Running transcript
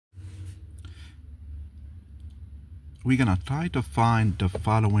we're gonna try to find the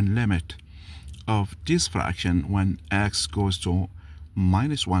following limit of this fraction when x goes to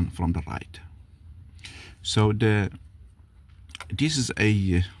 -1 from the right. So this is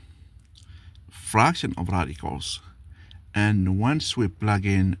a fraction of radicals, and once we plug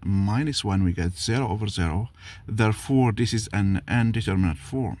in -1 we get 0 over 0. Therefore this is an indeterminate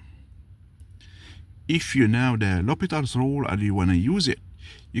form. If you know the L'Hopital's rule and you want to use it,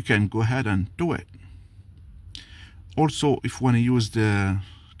 you can go ahead and do it. Also, if you want to use the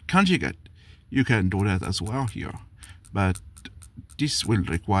conjugate, you can do that as well here, but this will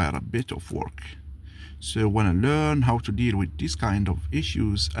require a bit of work. So you want to learn how to deal with this kind of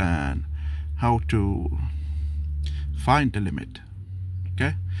issues and how to find the limit.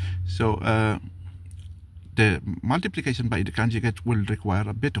 Okay, so the multiplication by the conjugate will require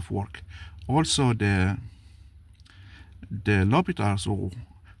a bit of work. Also, the L'Hopital's rule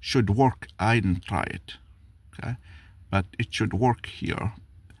should work. I didn't try it, okay, but it should work here.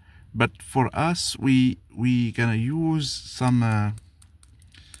 But for us, we gonna use some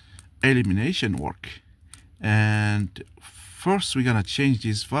elimination work, and first we're gonna change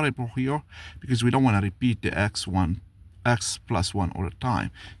this variable here because we don't want to repeat the x plus 1 all the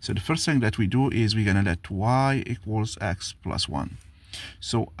time. So the first thing that we do is we're gonna let y equals x plus 1.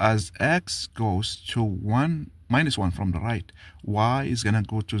 So as x goes to -1 from the right, y is gonna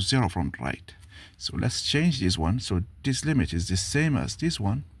go to 0 from the right. So let's change this one. So this limit is the same as this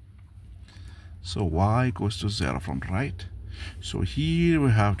one. So y goes to 0 from the right. So here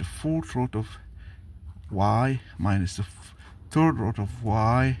we have the 4th root of y minus the 3rd root of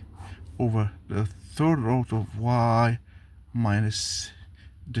y over the 3rd root of y minus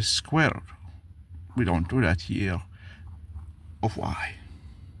the square. We don't do that here, of y.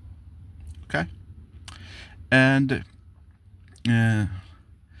 Okay, and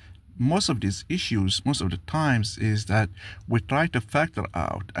most of these issues, most of the times, is that we try to factor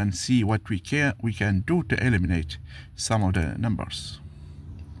out and see what we can do to eliminate some of the numbers.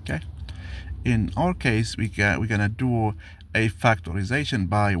 Okay, in our case, we're gonna do a factorization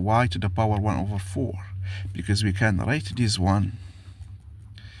by y to the power 1 over 4, because we can write this one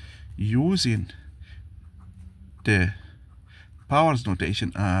using the powers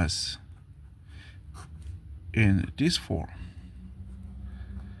notation as in this form.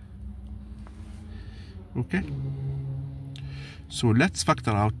 Okay, so let's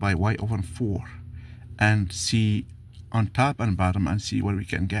factor out by y over 4 and see on top and bottom and see what we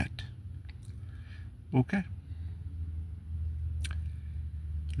can get. Okay,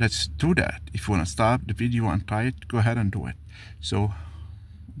 let's do that. If you want to stop the video and try it, go ahead and do it. So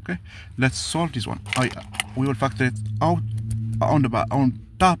okay, let's solve this one. We will factor it out on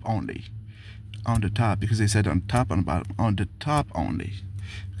top only, on the top, because they said on top and bottom. On the top only,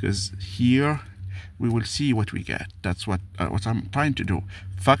 because here we will see what we get. That's what I'm trying to do.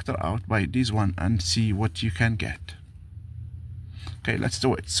 Factor out by this one and see what you can get. Okay, let's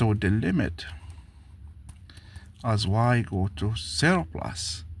do it. So the limit as y go to 0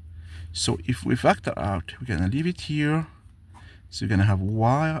 plus. So if we factor out, we're gonna leave it here. So you're gonna have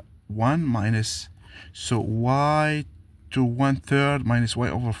y 1 minus, so y to 1/3 minus y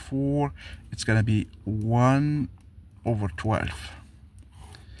over 4. It's gonna be 1 over 12.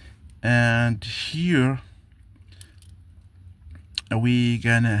 And here we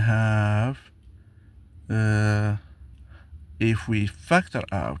gonna have if we factor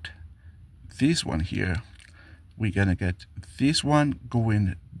out this one here, we're gonna get this one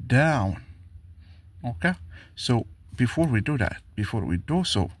going down. Okay, so before we do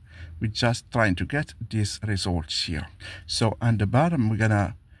so, we're just trying to get these results here. So on the bottom, we're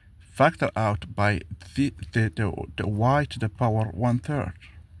gonna factor out by the y to the power 1/3.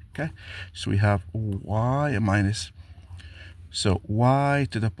 Okay, so we have y minus, so y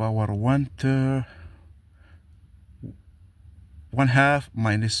to the power 1/3, 1/2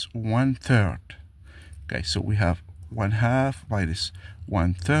 minus 1/3. Okay, so we have 1/2 minus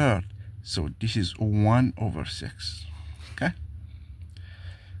 1/3. So this is 1 over 6. Okay,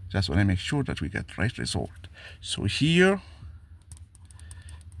 just want to make sure that we get the right result. So here,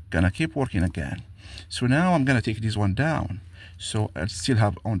 gonna keep working again. So now I'm gonna take this one down. So I still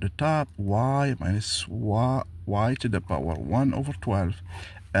have on the top y minus y to the power 1 over 12,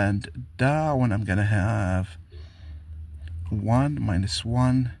 and down I'm gonna have 1 minus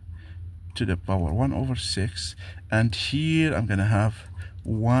 1 to the power 1 over 6, and here I'm gonna have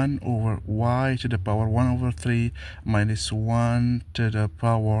 1 over y to the power 1 over 3 minus 1 to the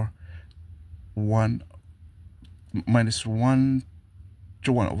power 1 minus 1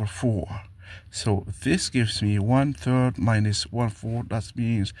 to 1 over 4. So this gives me 1/3 minus 1/4. That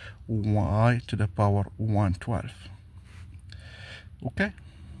means y to the power 1/12. Okay,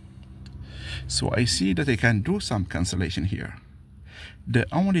 so I see that I can do some cancellation here. The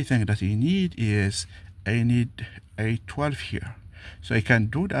only thing that I need is I need a 12 here. So I can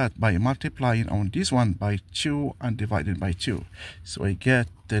do that by multiplying on this one by 2 and dividing by 2. So I get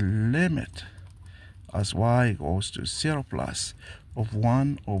the limit as y goes to 0 plus of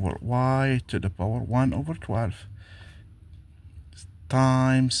 1 over y to the power 1 over 12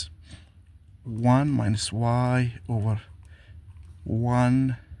 times 1 minus y over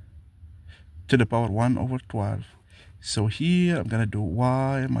 1 to the power 1 over 12. So here I'm going to do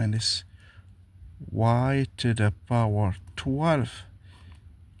y minus y to the power 12,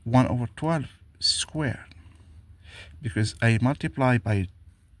 1 over 12 squared, because I multiply by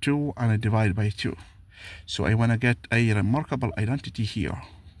 2 and I divide by 2. So I want to get a remarkable identity here.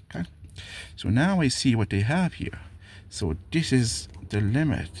 Okay, so now I see what they have here. So this is the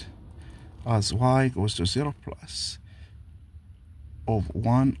limit as y goes to 0 plus of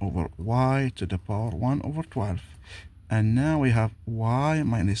 1 over y to the power 1 over 12. And now we have y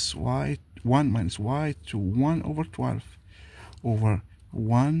minus y, 1 minus y to 1 over 12 over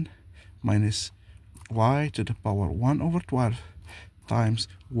 1 minus y to the power 1 over 12 times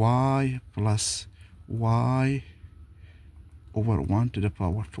y plus y over 1 to the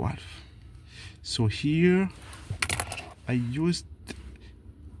power 12. So here I used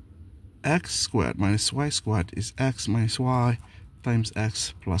x squared minus y squared is x minus y times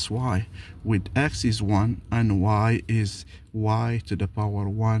x plus y, with x is 1 and y is y to the power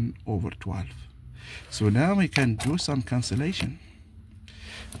 1 over 12. So now we can do some cancellation.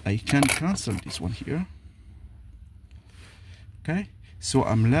 I can cancel this one here. Okay, so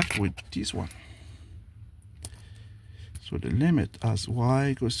I'm left with this one. So the limit as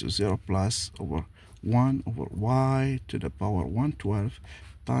y goes to 0 plus over 1 over y to the power 112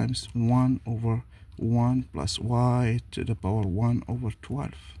 times 1 over 1 plus y to the power 1 over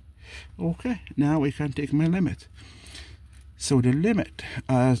 12. Okay, now we can take my limit. So the limit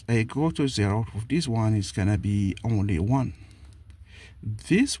as I go to 0 of this one is gonna be only 1.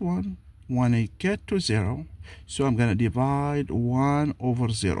 This one, when I get to 0, so I'm gonna divide 1 over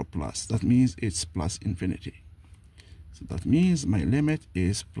 0 plus. That means it's plus infinity. So that means my limit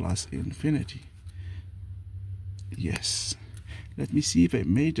is plus infinity. Yes. Let me see if I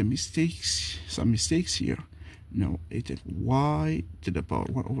made some mistakes here. No, I take y to the power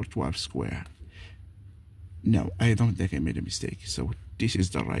 1 over 12 squared. No, I don't think I made a mistake. So this is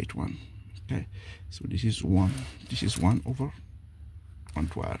the right one. Okay, so this is 1. This is 1 over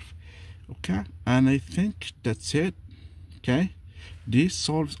 112. Okay, and I think that's it. Okay, this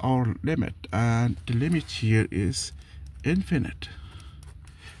solves our limit, and the limit here is infinite.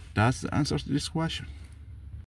 That's the answer to this question.